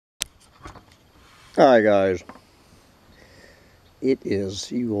Alright, guys. It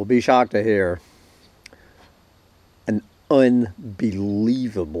is, you will be shocked to hear, an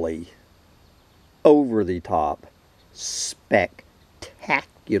unbelievably over the top,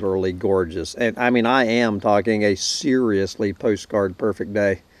 spectacularly gorgeous, and I mean, I am talking a seriously postcard perfect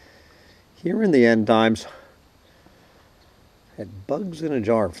day here in the end times at Bugs in a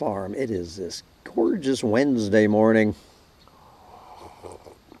Jar Farm. It is this gorgeous Wednesday morning,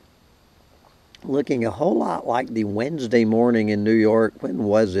 looking a whole lot like the Wednesday morning in New York. When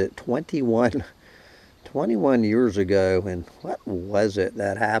was it? 21 years ago. And what was it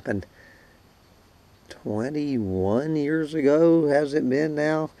that happened? 21 years ago has it been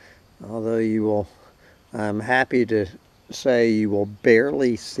now? Although I'm happy to say you will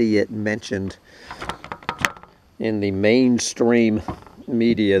barely see it mentioned in the mainstream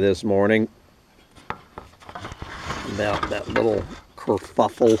media this morning about that little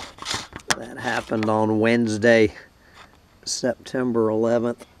kerfuffle that happened on Wednesday, September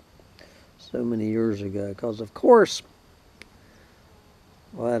 11th, so many years ago. Because, of course,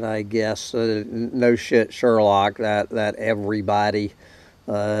 what I guess, no shit Sherlock, that everybody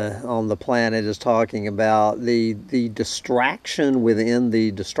on the planet is talking about, the distraction within the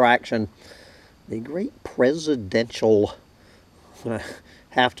distraction, the great presidential, I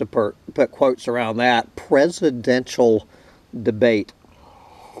have to put quotes around that, presidential debate.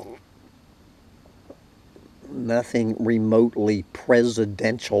 Nothing remotely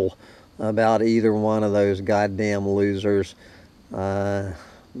presidential about either one of those goddamn losers. But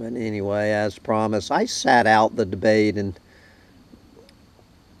anyway, as promised, I sat out the debate and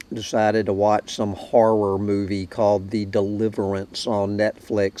decided to watch some horror movie called The Deliverance on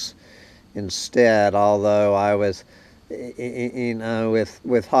Netflix instead, although I was,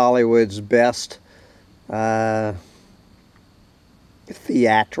 with Hollywood's best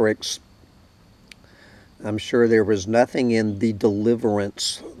theatrics, I'm sure there was nothing in The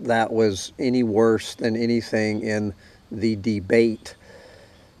Deliverance that was any worse than anything in the debate.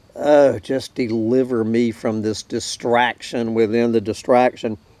 Oh, just deliver me from this distraction within the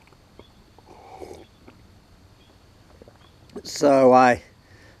distraction. So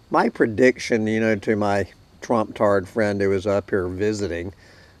my prediction, to my Trump-tard friend who was up here visiting,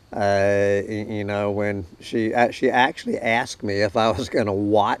 when she actually asked me if I was going to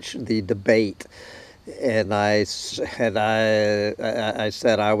watch the debate. And I said I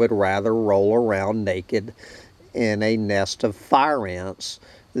would rather roll around naked in a nest of fire ants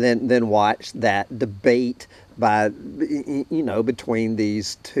than watch that debate between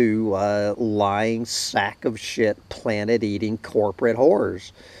these two lying sack of shit, planet-eating corporate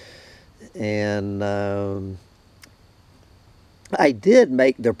whores. And I did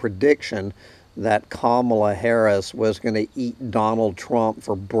make the prediction that Kamala Harris was going to eat Donald Trump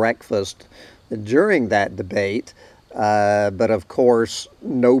for breakfast during that debate, but of course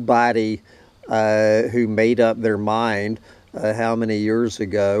nobody who made up their mind how many years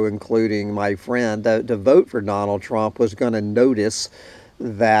ago, including my friend, to vote for Donald Trump was going to notice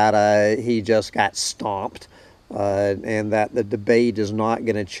that he just got stomped, and that the debate is not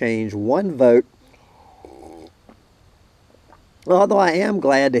going to change one vote. Although I am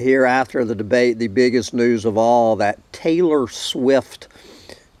glad to hear after the debate the biggest news of all, that Taylor Swift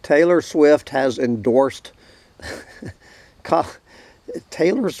has endorsed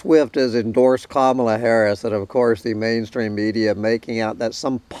Kamala Harris, and of course the mainstream media making out that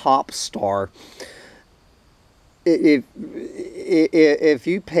some pop star. If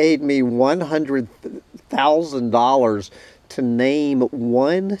you paid me $100,000 to name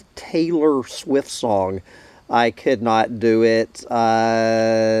one Taylor Swift song, I could not do it.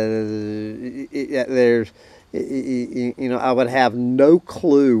 I would have no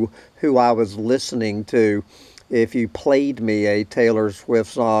clue who I was listening to if you played me a Taylor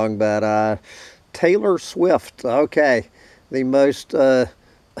Swift song. But Taylor Swift, okay, the most, the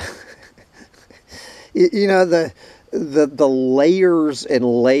layers and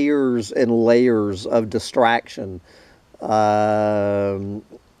layers and layers of distraction.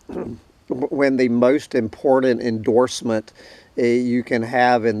 When the most important endorsement you can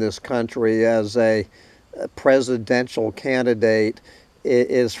have in this country as a presidential candidate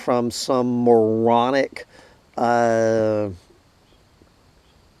is from some moronic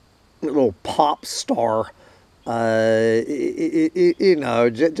little pop star. Just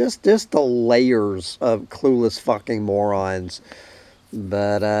the layers of clueless fucking morons.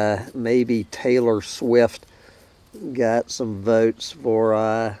 But maybe Taylor Swift got some votes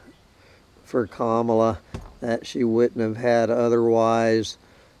for Kamala that she wouldn't have had otherwise.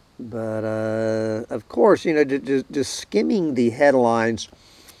 But of course, just skimming the headlines,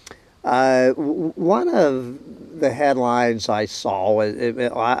 One of the headlines I saw,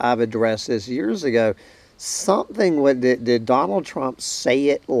 I've addressed this years ago. Something did Donald Trump say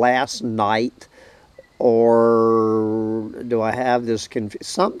it last night, or do I have this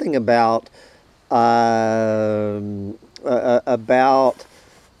something about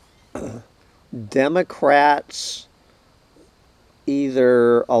Democrats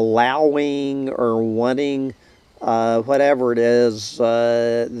either allowing or wanting whatever it is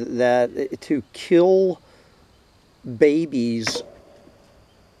that to kill babies.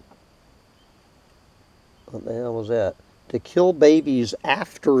 What the hell was that? To kill babies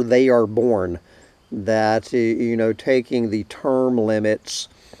after they are born. That, taking the term limits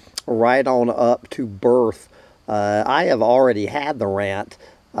right on up to birth. I have already had the rant.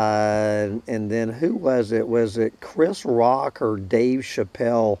 And then who was it? Was it Chris Rock or Dave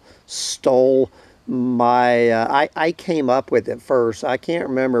Chappelle stole my. I came up with it first. I can't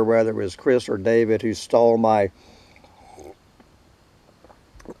remember whether it was Chris or David who stole my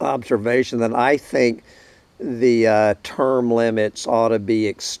observation that I think the term limits ought to be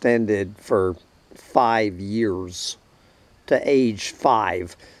extended for 5 years to age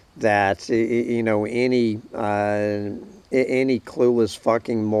 5. That any clueless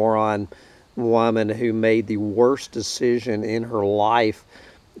fucking moron woman who made the worst decision in her life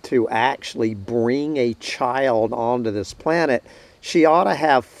to actually bring a child onto this planet, she ought to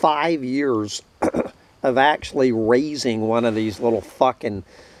have 5 years of actually raising one of these little fucking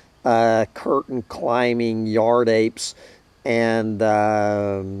curtain climbing yard apes. And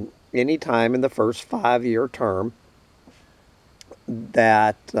any time in the first 5 year term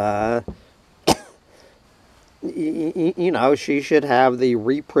that she should have the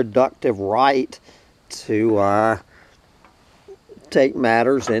reproductive right to take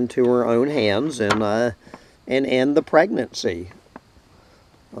matters into her own hands and end the pregnancy.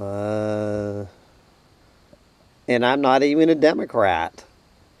 And I'm not even a Democrat.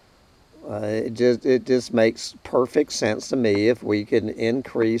 It just makes perfect sense to me if we can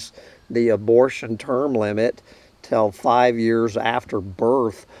increase the abortion term limit till 5 years after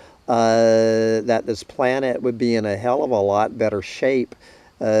birth. That this planet would be in a hell of a lot better shape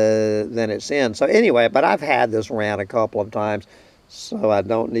than it's in. So anyway, but I've had this rant a couple of times, so I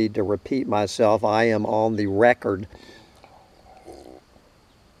don't need to repeat myself. I am on the record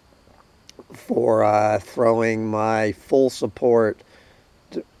for throwing my full support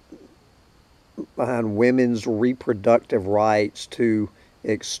behind women's reproductive rights to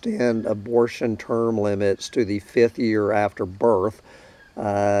extend abortion term limits to the 5th year after birth.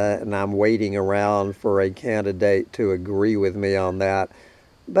 And I'm waiting around for a candidate to agree with me on that.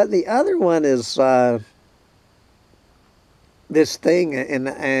 But the other one is this thing,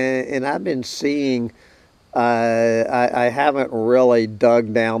 and I've been seeing, I haven't really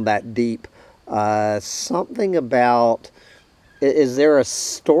dug down that deep. Something about, is there a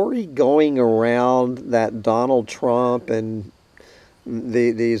story going around that Donald Trump and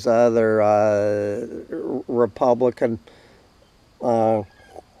these other Republican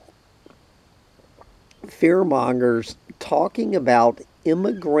fearmongers talking about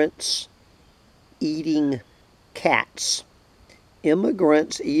immigrants eating cats?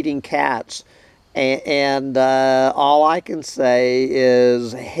 Immigrants eating cats. And all I can say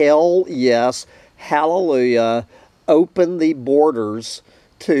is hell yes, hallelujah, open the borders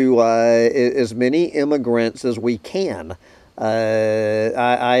to as many immigrants as we can.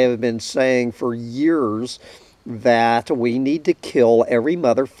 I have been saying for years that we need to kill every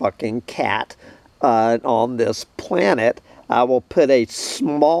motherfucking cat on this planet. I will put a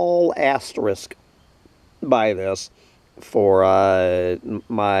small asterisk by this for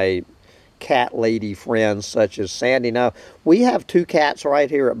my cat lady friends such as Sandy. Now, we have 2 cats right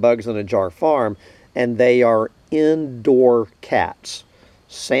here at Bugs in a Jar Farm, and they are indoor cats.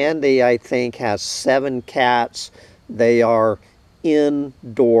 Sandy, I think, has 7 cats. They are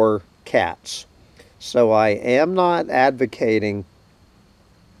indoor cats. So I am not advocating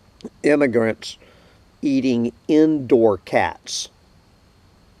immigrants eating indoor cats.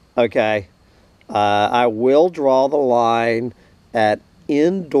 Okay? I will draw the line at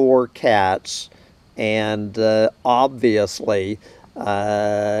indoor cats and obviously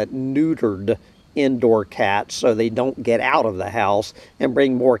neutered indoor cats so they don't get out of the house and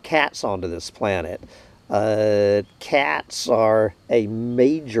bring more cats onto this planet. Cats are a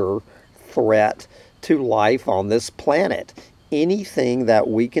major threat to life on this planet. Anything that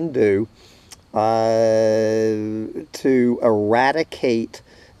we can do to eradicate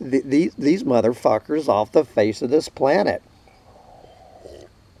these motherfuckers off the face of this planet.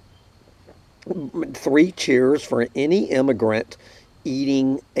 3 cheers for any immigrant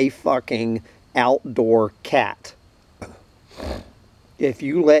eating a fucking outdoor cat. If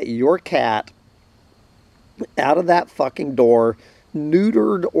you let your cat out of that fucking door,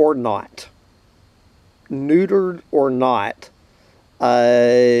 neutered or not, neutered or not,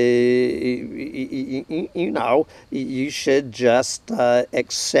 you know, you should just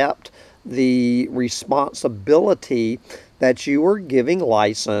accept the responsibility that you are giving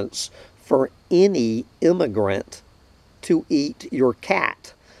license for any immigrant to eat your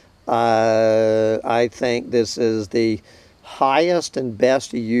cat. I think this is the highest and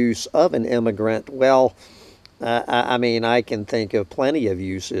best use of an immigrant. Well, I mean, I can think of plenty of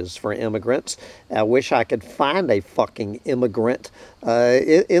uses for immigrants. I wish I could find a fucking immigrant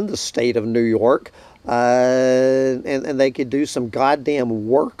in the state of New York, and they could do some goddamn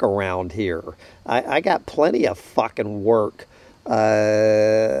work around here. I got plenty of fucking work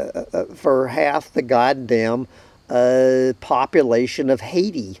for half the goddamn population of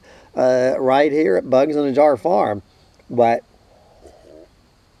Haiti right here at Bugs in a Jar Farm. But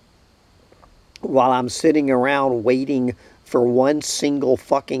while I'm sitting around waiting for one single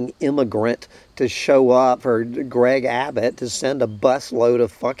fucking immigrant to show up, for Greg Abbott to send a busload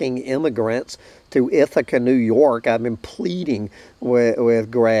of fucking immigrants to Ithaca, New York, I've been pleading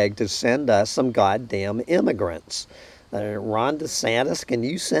with Greg to send us some goddamn immigrants. Ron DeSantis, can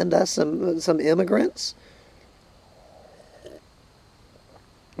you send us some immigrants?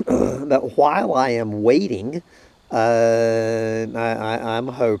 But while I am waiting, I'm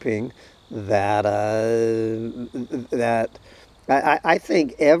hoping that I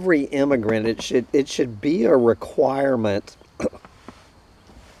think every immigrant, it should be a requirement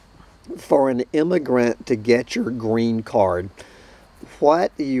for an immigrant to get your green card.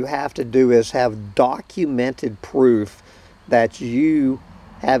 What you have to do is have documented proof that you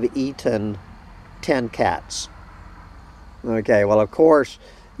have eaten 10 cats. Okay, well, of course,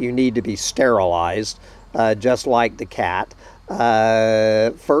 you need to be sterilized, just like the cat.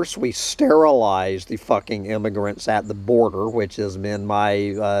 First, we sterilize the fucking immigrants at the border, which has been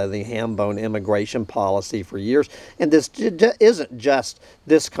the ham-bone immigration policy for years. And this isn't just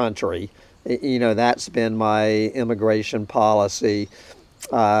this country. You know, that's been my immigration policy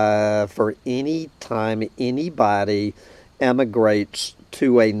for any time anybody emigrates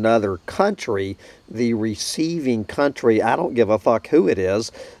to another country. The receiving country, I don't give a fuck who it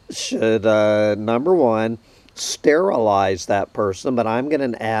is, should, number one, sterilize that person. But I'm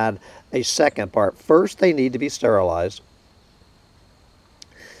going to add a second part. First, they need to be sterilized.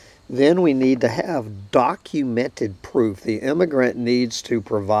 Then we need to have documented proof. The immigrant needs to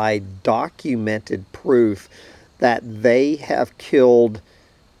provide documented proof that they have killed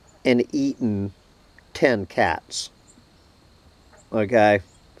and eaten 10 cats. Okay?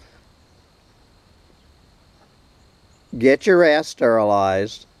 Get your ass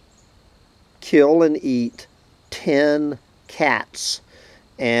sterilized. Kill and eat 10 cats.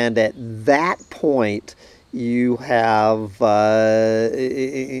 And at that point, you have, you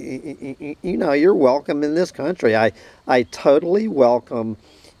know, you're welcome in this country. I totally welcome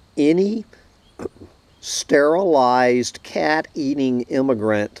any sterilized cat-eating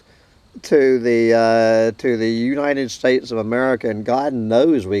immigrant to the United States of America, and God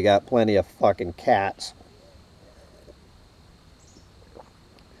knows we got plenty of fucking cats.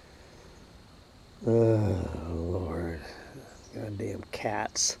 Oh, Lord. Goddamn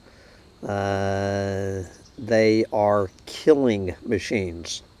cats. They are killing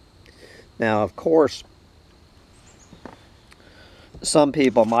machines. Now, of course, some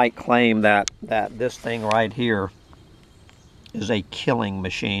people might claim that this thing right here is a killing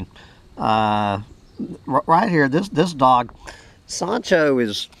machine. Right here, this dog, Sancho,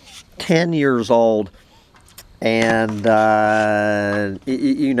 is 10 years old, and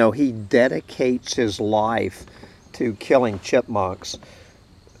you know, he dedicates his life to killing chipmunks.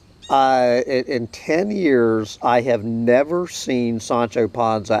 In 10 years, I have never seen Sancho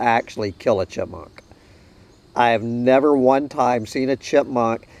Panza actually kill a chipmunk. I have never one time seen a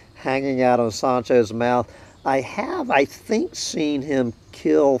chipmunk hanging out of Sancho's mouth. I have, I think, seen him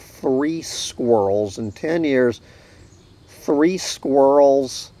kill 3 squirrels in 10 years. 3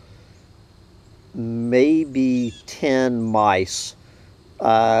 squirrels, maybe 10 mice.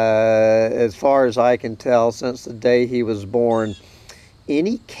 As far as I can tell, since the day he was born,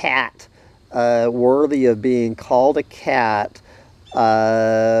 any cat worthy of being called a cat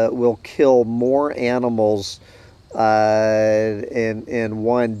will kill more animals in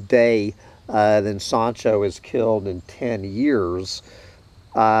one day than Sancho has killed in 10 years.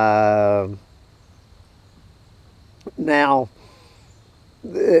 Now,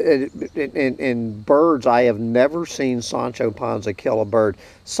 In birds, I have never seen Sancho Panza kill a bird.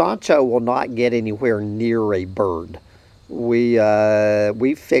 Sancho will not get anywhere near a bird. We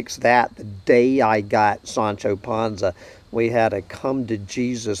fixed that the day I got Sancho Panza. We had a come to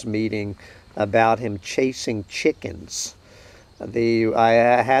Jesus meeting about him chasing chickens.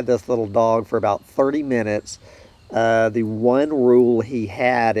 I had this little dog for about 30 minutes. The one rule he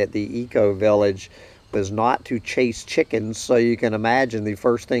had at the eco village was not to chase chickens. So you can imagine the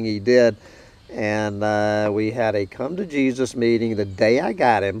first thing he did. And we had a come to Jesus meeting the day I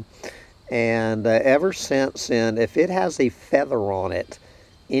got him. And ever since then, if it has a feather on it,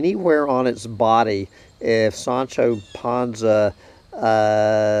 anywhere on its body, if Sancho Panza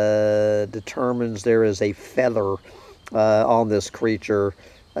determines there is a feather on this creature,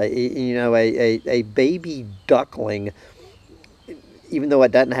 you know, a baby duckling, even though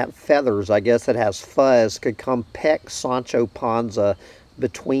it doesn't have feathers, I guess it has fuzz, could come peck Sancho Panza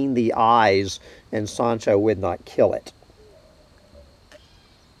between the eyes, and Sancho would not kill it.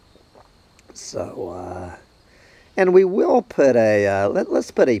 So, and we will put a,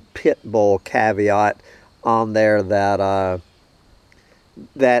 let's put a pit bull caveat on there that,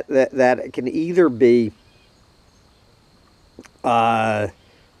 that it can either be 10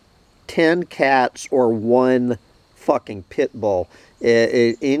 cats or one fucking pit bull.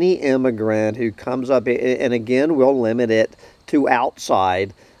 Any immigrant who comes up, and again, we'll limit it to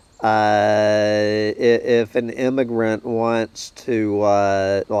outside. If an immigrant wants to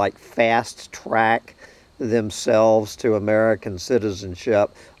like fast track themselves to American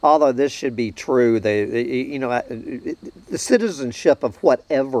citizenship, although this should be true, you know, the citizenship of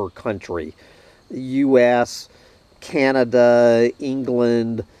whatever country, U.S., Canada,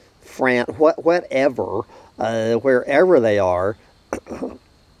 England, France, whatever, wherever they are,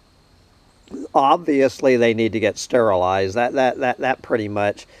 obviously they need to get sterilized. That pretty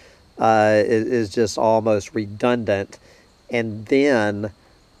much is just almost redundant. And then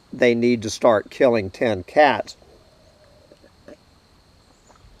they need to start killing 10 cats.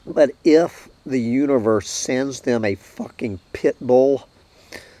 But if the universe sends them a fucking pit bull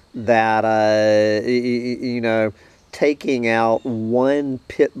that, you know, taking out one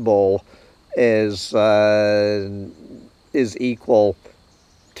pit bull is equal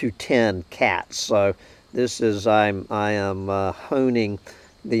to 10 cats. So this is, I am honing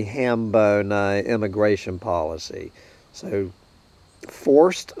the Hambone immigration policy. So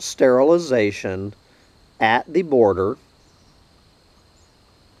forced sterilization at the border.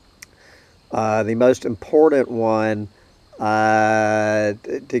 The most important one,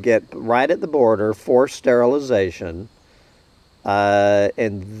 to get right at the border, forced sterilization,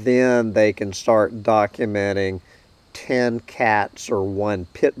 and then they can start documenting 10 cats or one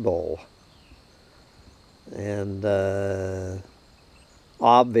pit bull. And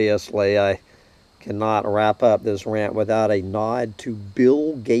obviously I cannot wrap up this rant without a nod to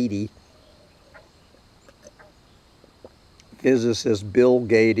Bill Gates, physicist Bill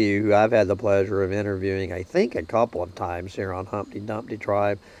Gates, who I've had the pleasure of interviewing, I think, a couple of times here on Humpty Dumpty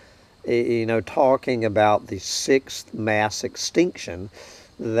Tribe, you know, talking about the sixth mass extinction,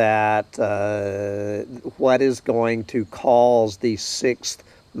 that what is going to cause the sixth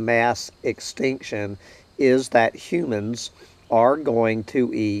mass extinction is that humans are going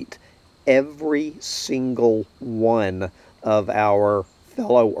to eat every single one of our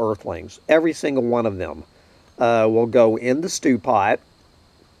fellow earthlings. Every single one of them will go in the stew pot,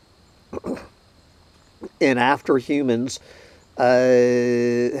 and after humans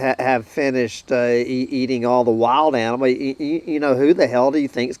have finished eating all the wild animals, you know, who the hell do you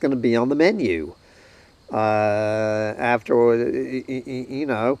think is going to be on the menu? After, you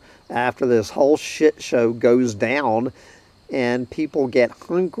know, after this whole shit show goes down and people get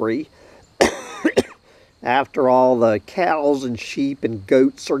hungry, after all the cows and sheep and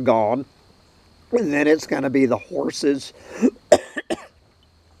goats are gone, and then it's going to be the horses,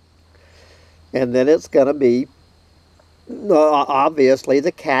 and then it's going to be obviously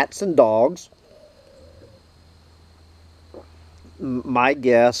the cats and dogs. My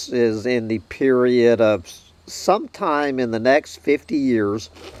guess is in the period of sometime in the next 50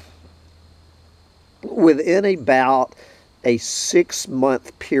 years, within about a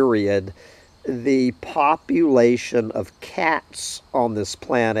 6-month period, the population of cats on this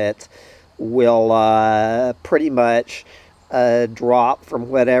planet will pretty much drop from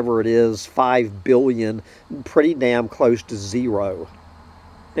whatever it is, 5 billion, pretty damn close to zero.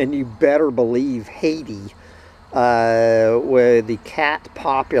 And you better believe Haiti, where the cat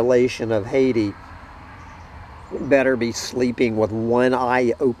population of Haiti better be sleeping with one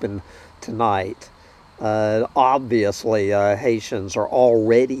eye open tonight. Obviously, Haitians are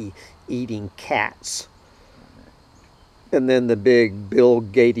already eating cats. And then the big Bill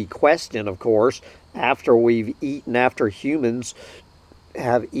Gatey question, of course, after humans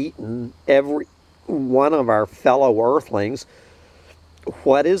have eaten every one of our fellow earthlings,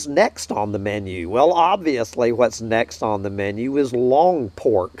 what is next on the menu? Well, obviously, what's next on the menu is long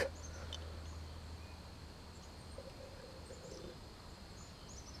pork.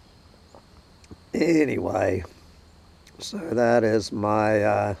 Anyway, so that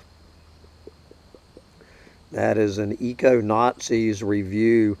is an eco-Nazis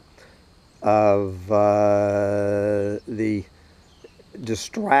review of the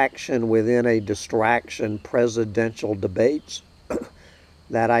distraction within a distraction presidential debates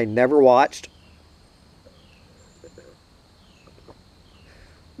that I never watched,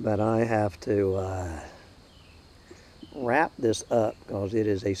 but I have to wrap this up because it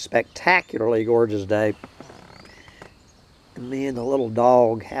is a spectacularly gorgeous day. And me and the little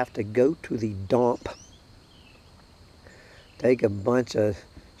dog have to go to the dump, take a bunch of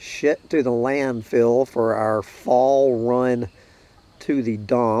shit to the landfill for our fall run to the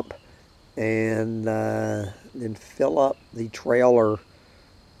dump, and then fill up the trailer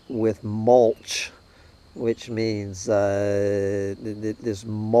with mulch, which means this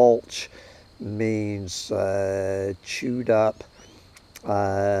mulch means chewed up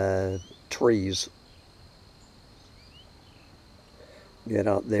trees. Get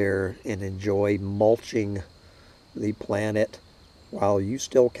out there and enjoy mulching the planet while you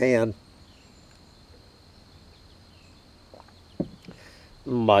still can.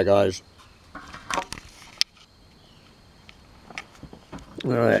 Bye, guys.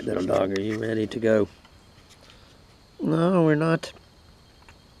 All right, little dog, are you ready to go? No, we're not.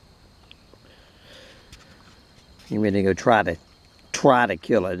 You ready to go try to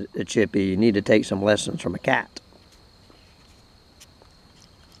kill a chippy? You need to take some lessons from a cat.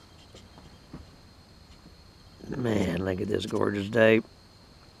 Man, look at this gorgeous day.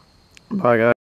 Bye, guys.